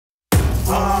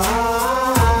Hey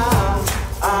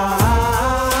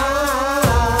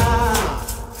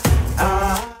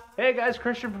guys,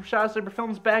 Christian from Shadow Saber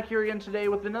Films back here again today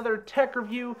with another tech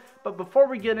review. But before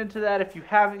we get into that, if you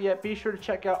haven't yet, be sure to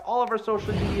check out all of our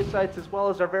social media sites as well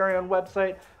as our very own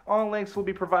website. All links will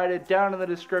be provided down in the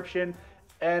description.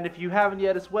 And if you haven't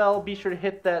yet as well, be sure to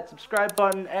hit that subscribe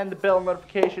button and the bell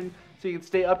notification so you can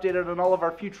stay updated on all of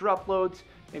our future uploads,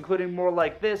 including more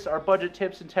like this, our budget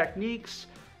tips and techniques,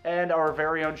 and our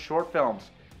very own short films.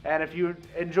 And if you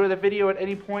enjoy the video at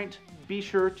any point, be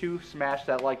sure to smash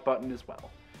that like button as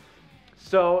well.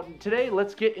 So today,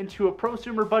 let's get into a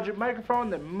prosumer budget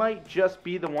microphone that might just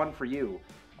be the one for you.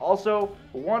 Also,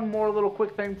 one more little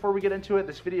quick thing before we get into it.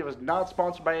 This video is not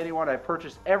sponsored by anyone. I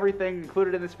purchased everything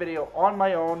included in this video on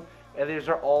my own, and these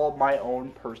are all my own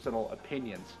personal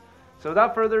opinions. So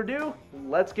without further ado,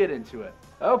 let's get into it.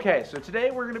 Okay, so today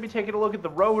we're going to be taking a look at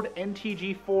the Rode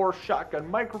NTG4 shotgun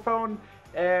microphone.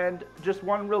 And just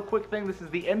one real quick thing, this is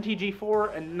the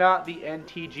NTG4 and not the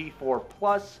NTG4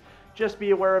 Plus. Just be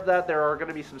aware of that. There are going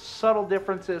to be some subtle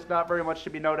differences, not very much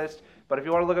to be noticed. But if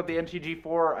you want to look up the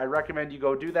NTG4, I recommend you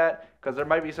go do that because there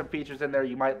might be some features in there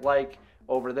you might like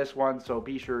over this one. So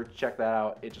be sure to check that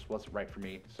out. It just wasn't right for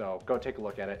me. So go take a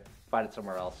look at it. Find it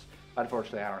somewhere else.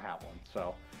 Unfortunately, I don't have one.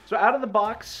 So out of the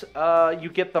box, you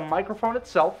get the microphone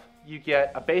itself. You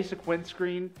get a basic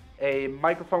windscreen, a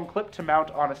microphone clip to mount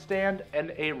on a stand,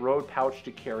 and a Rode pouch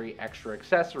to carry extra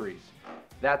accessories.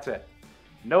 That's it.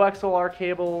 No XLR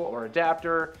cable or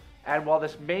adapter, and while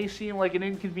this may seem like an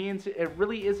inconvenience, it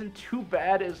really isn't too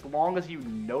bad as long as you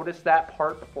notice that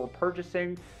part before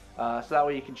purchasing, so that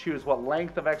way you can choose what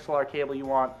length of XLR cable you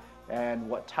want and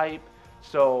what type.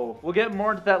 So we'll get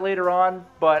more into that later on,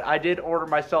 but I did order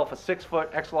myself a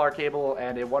 6-foot XLR cable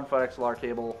and a 1-foot XLR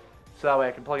cable, so that way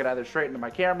I can plug it either straight into my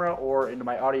camera or into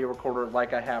my audio recorder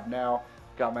like I have now.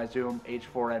 Got my Zoom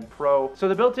H4n Pro. So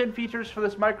the built-in features for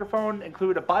this microphone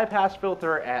include a bypass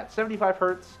filter at 75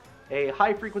 Hertz, a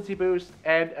high frequency boost,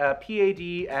 and a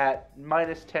PAD at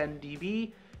minus 10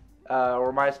 dB,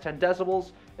 or minus 10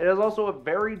 decibels. It is also a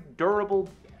very durable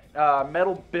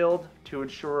metal build to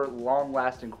ensure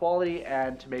long-lasting quality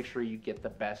and to make sure you get the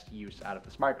best use out of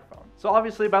this microphone. So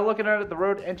obviously, by looking at it, the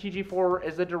Rode NTG4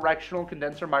 is a directional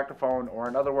condenser microphone, or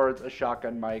in other words, a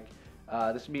shotgun mic.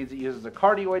 This means it uses a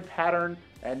cardioid pattern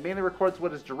and mainly records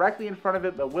what is directly in front of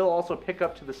it, but will also pick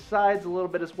up to the sides a little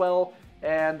bit as well,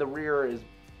 and the rear is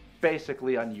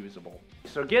basically unusable.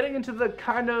 So getting into the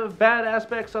kind of bad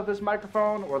aspects of this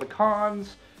microphone, or the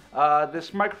cons,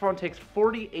 this microphone takes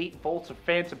 48 volts of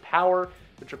phantom power,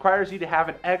 which requires you to have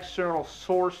an external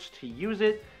source to use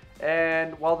it.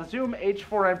 And while the Zoom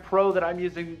H4n Pro that I'm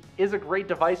using is a great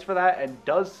device for that and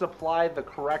does supply the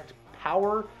correct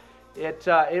power,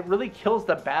 it really kills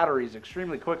the batteries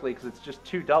extremely quickly because it's just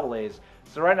two AA's.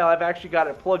 So right now I've actually got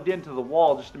it plugged into the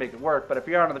wall just to make it work, but if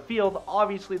you're out in the field,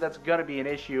 obviously that's going to be an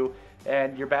issue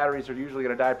and your batteries are usually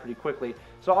going to die pretty quickly.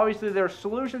 So obviously there are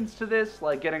solutions to this,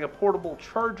 like getting a portable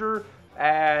charger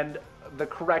and the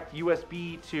correct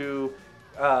USB to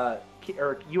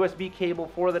or USB cable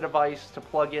for the device to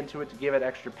plug into it to give it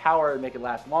extra power and make it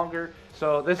last longer.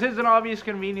 So this is an obvious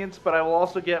convenience, but I will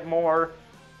also get more,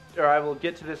 or I will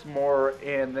get to this more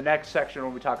in the next section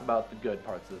when we talk about the good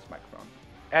parts of this microphone.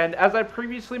 And as I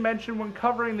previously mentioned when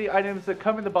covering the items that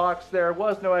come in the box, there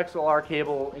was no XLR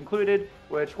cable included,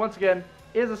 which once again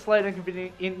is a slight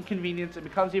inconvenience. It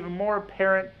becomes even more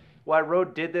apparent why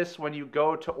Rode did this when you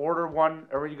go to order one,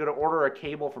 or when you go to order a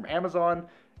cable from Amazon,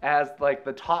 as like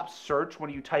the top search when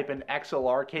you type in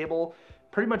XLR cable.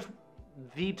 Pretty much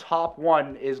the top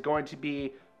one is going to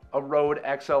be a Rode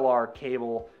XLR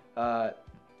cable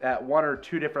at 1 or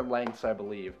 2 different lengths, I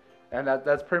believe. And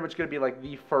that's pretty much going to be like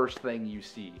the first thing you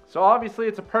see. So obviously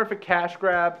it's a perfect cash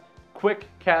grab, quick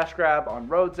cash grab on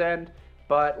Rode's end.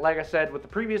 But like I said with the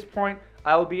previous point,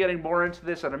 I will be getting more into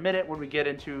this in a minute when we get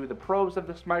into the pros of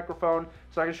this microphone.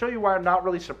 So I can show you why I'm not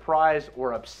really surprised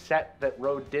or upset that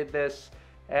Rode did this.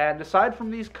 And aside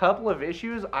from these couple of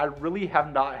issues, I really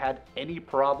have not had any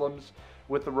problems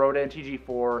with the Rode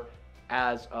NTG4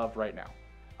 as of right now.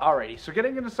 Alrighty, so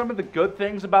getting into some of the good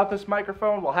things about this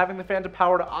microphone, while having the phantom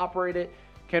power to operate it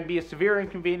can be a severe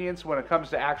inconvenience when it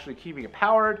comes to actually keeping it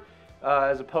powered,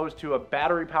 as opposed to a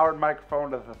battery-powered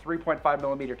microphone with a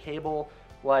 3.5mm cable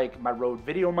like my Rode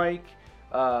video mic.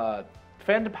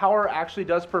 Phantom power actually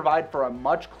does provide for a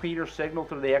much cleaner signal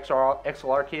through the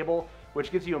XLR cable,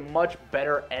 which gives you a much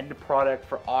better end product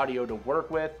for audio to work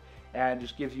with, and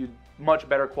just gives you much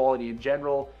better quality in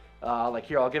general. Like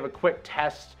here, I'll give a quick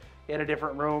test in a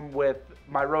different room with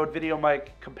my Rode video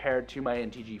mic compared to my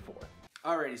NTG4.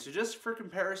 Alrighty, so just for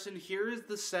comparison, here is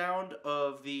the sound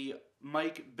of the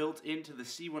mic built into the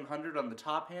C100 on the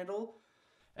top handle.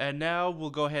 And now we'll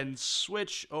go ahead and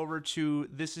switch over to,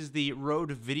 this is the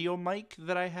Rode video mic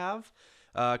that I have.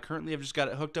 Currently I've just got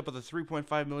it hooked up with a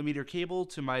 3.5mm cable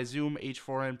to my Zoom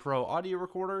H4n Pro audio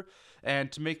recorder.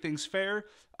 And to make things fair,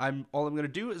 all I'm going to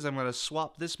do is I'm going to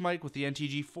swap this mic with the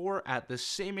NTG4 at the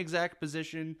same exact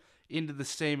position into the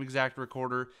same exact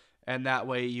recorder. And that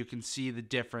way you can see the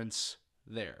difference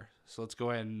there. So let's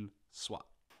go ahead and swap.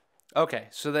 Okay,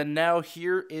 so then now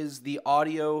here is the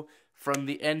audio from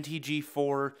the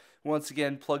NTG4. Once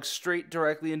again, plugged straight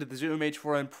directly into the Zoom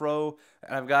H4n Pro,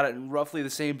 and I've got it in roughly the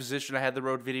same position I had the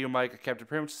Rode video mic. I kept it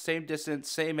pretty much the same distance,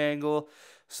 same angle,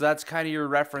 so that's kind of your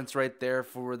reference right there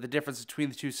for the difference between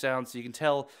the two sounds. So you can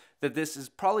tell that this is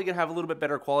probably going to have a little bit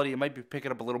better quality. It might be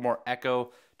picking up a little more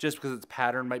echo just because its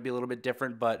pattern might be a little bit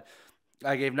different, but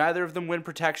I gave neither of them wind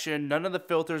protection. None of the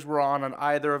filters were on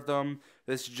either of them.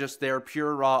 This is just their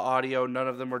pure raw audio. None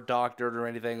of them were doctored or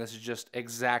anything. This is just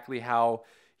exactly how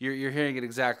you're hearing it,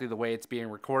 exactly the way it's being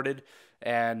recorded.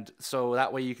 And so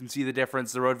that way you can see the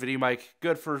difference. The Rode video mic,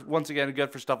 good for, once again,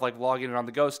 good for stuff like vlogging and on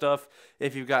the go stuff.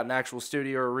 If you've got an actual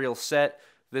studio or a real set,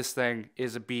 this thing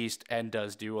is a beast and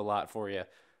does do a lot for you.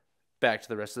 Back to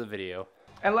the rest of the video.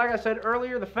 And like I said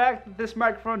earlier, the fact that this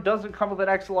microphone doesn't come with an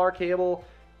XLR cable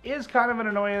is kind of an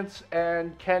annoyance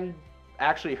and can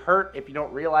actually hurt if you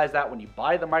don't realize that when you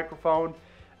buy the microphone.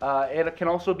 It can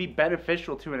also be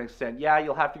beneficial to an extent. Yeah,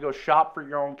 you'll have to go shop for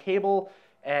your own cable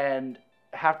and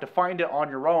have to find it on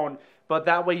your own, but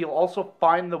that way you'll also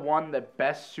find the one that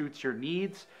best suits your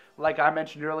needs. Like I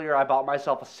mentioned earlier, I bought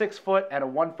myself a 6-foot and a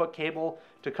 1-foot cable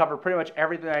to cover pretty much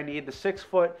everything I need. The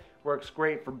 6-foot works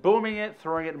great for booming it,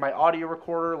 throwing it in my audio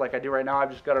recorder like I do right now.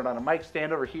 I've just got it on a mic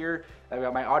stand over here. I've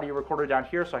got my audio recorder down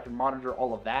here so I can monitor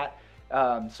all of that.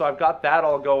 So I've got that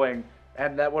all going,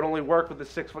 and that would only work with the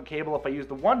 6-foot cable. If I use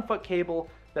the 1-foot cable,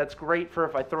 that's great for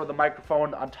if I throw the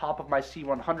microphone on top of my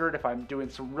C100. If I'm doing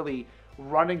some really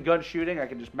run and gun shooting, I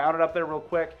can just mount it up there real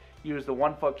quick, use the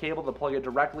 1-foot cable to plug it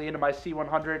directly into my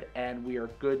C100, and we are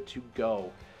good to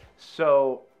go.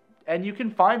 So, and you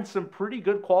can find some pretty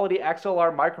good quality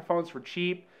XLR microphones for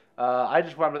cheap. I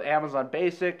just went with Amazon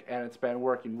Basic, and it's been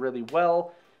working really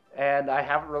well, and I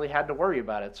haven't really had to worry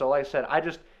about it. So like I said,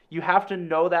 you have to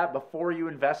know that before you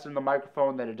invest in the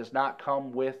microphone, that it does not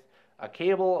come with a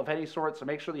cable of any sort. So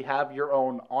make sure that you have your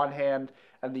own on hand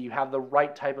and that you have the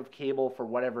right type of cable for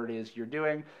whatever it is you're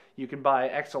doing. You can buy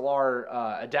XLR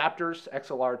adapters,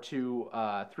 XLR to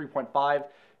 3.5,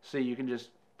 so you can just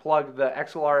plug the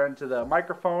XLR into the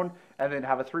microphone and then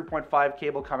have a 3.5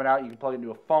 cable coming out. You can plug it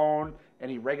into a phone,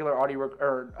 any regular audio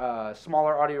or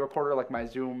smaller audio recorder like my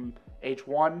Zoom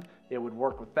H1. It would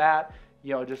work with that.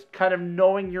 You know, just kind of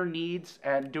knowing your needs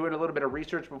and doing a little bit of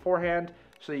research beforehand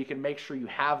so you can make sure you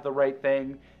have the right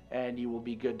thing and you will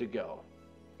be good to go.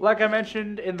 Like I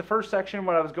mentioned in the first section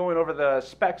when I was going over the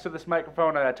specs of this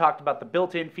microphone, and I talked about the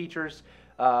built-in features,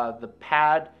 the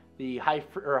pad, the high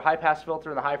pass filter,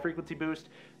 and the high frequency boost.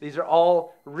 These are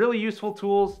all really useful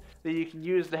tools that you can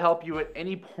use to help you at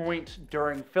any point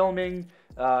during filming,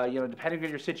 depending on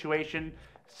your situation.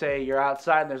 Say you're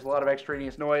outside and there's a lot of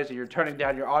extraneous noise, and you're turning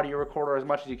down your audio recorder as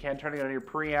much as you can, turning it on your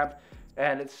preamp,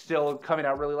 and it's still coming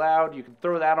out really loud. You can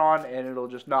throw that on and it'll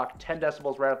just knock 10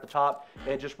 decibels right off the top.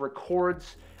 It just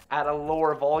records at a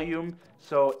lower volume,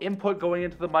 so input going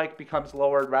into the mic becomes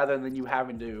lowered rather than you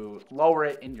having to lower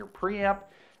it in your preamp.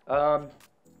 And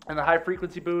the high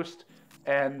frequency boost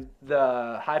and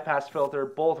the high pass filter,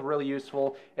 both really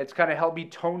useful. It's kind of helped me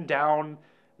tone down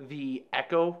the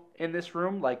echo in this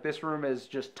room. Like, this room is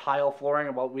just tile flooring,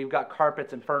 and while we've got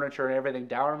carpets and furniture and everything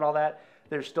down and all that,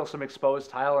 there's still some exposed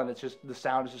tile, and it's just, the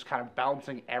sound is just kind of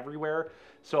bouncing everywhere.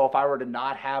 So if I were to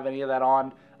not have any of that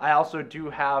on, I also do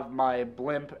have my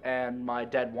blimp and my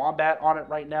dead wombat on it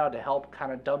right now to help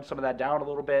kind of dumb some of that down a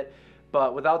little bit.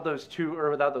 But without those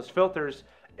without those filters,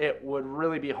 it would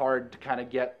really be hard to kind of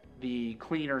get the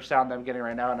cleaner sound that I'm getting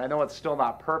right now. And I know it's still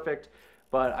not perfect,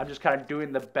 but I'm just kind of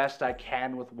doing the best I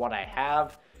can with what I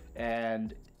have.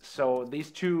 And so these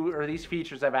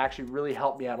features have actually really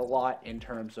helped me out a lot in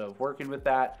terms of working with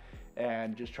that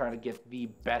and just trying to get the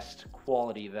best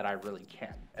quality that I really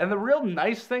can. And the real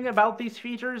nice thing about these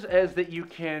features is that you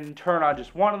can turn on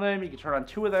just one of them, you can turn on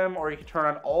 2 of them, or you can turn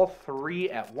on all 3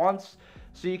 at once.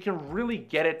 So you can really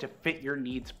get it to fit your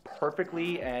needs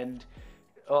perfectly, and,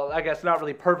 well, I guess not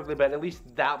really perfectly, but at least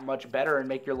that much better, and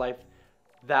make your life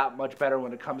that much better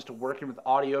when it comes to working with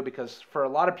audio, because for a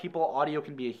lot of people, audio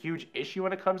can be a huge issue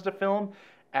when it comes to film,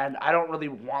 and I don't really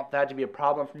want that to be a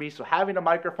problem for me. So having a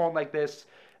microphone like this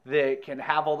that can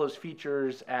have all those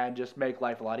features and just make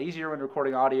life a lot easier when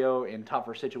recording audio in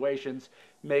tougher situations.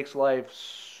 Makes life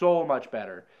so much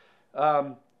better.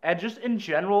 And just in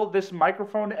general, this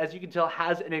microphone, as you can tell,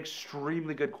 has an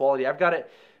extremely good quality. I've got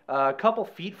it a couple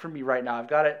feet from me right now. I've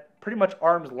got it pretty much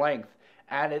arm's length,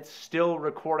 and it's still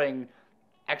recording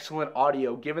excellent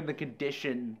audio given the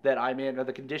condition that I'm in, or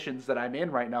the conditions that I'm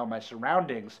in right now, my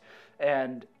surroundings.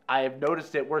 And I have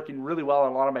noticed it working really well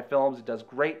on a lot of my films. It does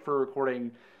great for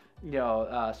recording,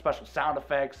 special sound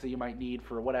effects that you might need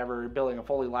for whatever, building a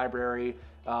Foley library,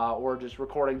 or just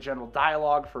recording general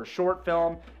dialogue for a short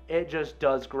film. It just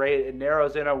does great. It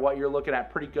narrows in on what you're looking at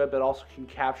pretty good, but also can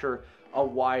capture a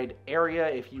wide area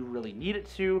if you really need it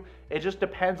to. It just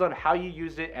depends on how you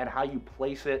use it and how you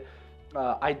place it.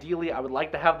 Ideally, I would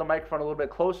like to have the microphone a little bit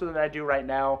closer than I do right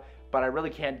now, but I really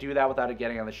can't do that without it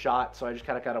getting on the shot, so I just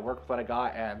kind of got to work with what I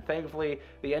got, and thankfully,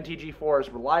 the NTG4 is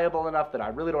reliable enough that I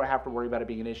really don't have to worry about it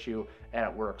being an issue, and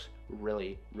it works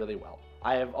really, really well.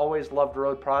 I have always loved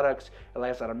Rode products, and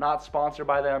like I said, I'm not sponsored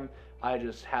by them. I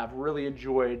just have really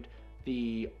enjoyed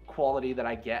the quality that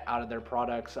I get out of their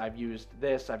products. I've used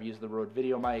this, I've used the Rode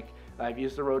Video Mic, I've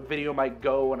used the Rode Video Mic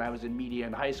Go when I was in media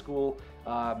in high school.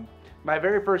 My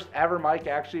very first ever mic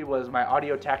actually was my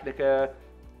Audio Technica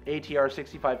ATR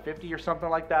 6550 or something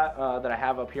like that, that I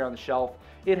have up here on the shelf.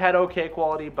 It had okay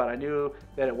quality, but I knew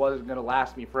that it wasn't going to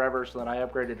last me forever, so then I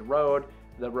upgraded to Rode,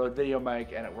 the Rode Video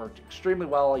Mic, and it worked extremely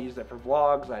well. I used it for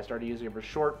vlogs, I started using it for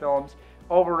short films,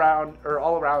 all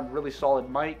around really solid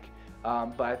mic.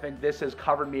 But I think this has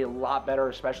covered me a lot better,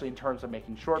 especially in terms of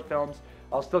making short films.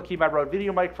 I'll still keep my Rode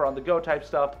Video Mic for on-the-go type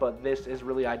stuff, but this is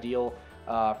really ideal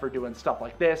for doing stuff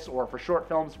like this, or for short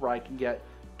films where I can get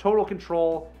total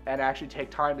control and actually take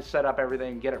time to set up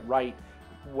everything and get it right,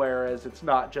 whereas it's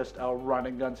not just a run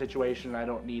and gun situation. I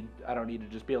don't need to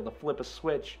just be able to flip a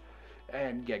switch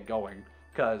and get going,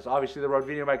 because obviously the Rode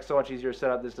Video Mic is so much easier to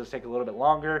set up. This does take a little bit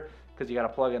longer because you got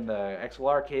to plug in the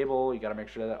XLR cable, you got to make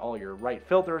sure that all your right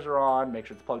filters are on, make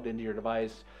sure it's plugged into your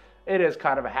device. It is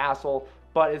kind of a hassle,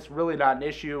 but it's really not an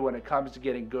issue when it comes to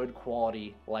getting good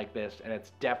quality like this, and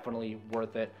it's definitely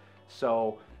worth it.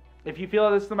 So if you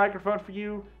feel this is the microphone for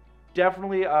you,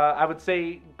 definitely, I would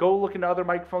say go look into other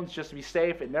microphones just to be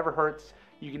safe. It never hurts.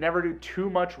 You can never do too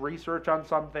much research on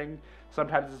something.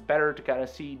 Sometimes it's better to kind of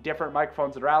see different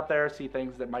microphones that are out there, see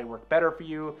things that might work better for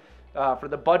you. For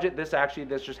the budget, this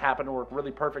just happened to work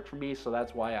really perfect for me, so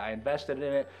that's why I invested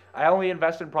in it. I only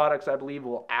invest in products I believe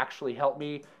will actually help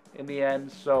me in the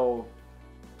end, so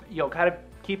kind of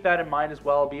keep that in mind as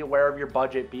well. Be aware of your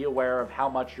budget, be aware of how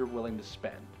much you're willing to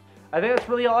spend. I think that's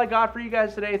really all I got for you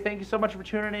guys today. Thank you so much for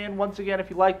tuning in. Once again, if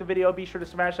you like the video, be sure to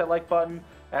smash that like button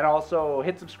and also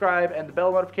hit subscribe and the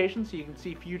bell notification so you can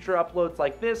see future uploads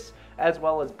like this, as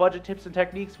well as budget tips and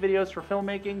techniques videos for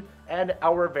filmmaking and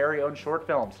our very own short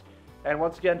films. And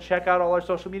once again, check out all our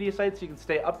social media sites so you can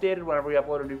stay updated whenever we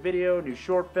upload a new video, new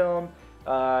short film.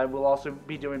 We'll also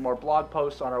be doing more blog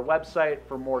posts on our website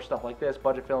for more stuff like this,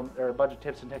 budget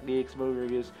tips and techniques, movie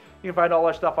reviews. You can find all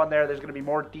our stuff on there. There's going to be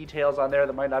more details on there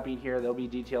that might not be in here. There'll be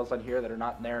details on here that are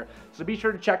not in there. So be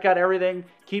sure to check out everything.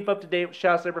 Keep up to date with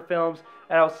Shadow Saber Films,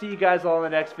 and I'll see you guys all in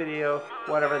the next video,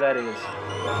 whatever that is.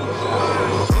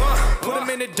 Put them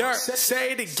in the dirt,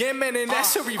 say it again, man, and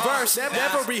that's a reverse.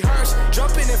 Never rehearse,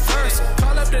 jumping in first.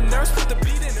 Call up the nurse, put the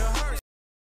beat in her hearse.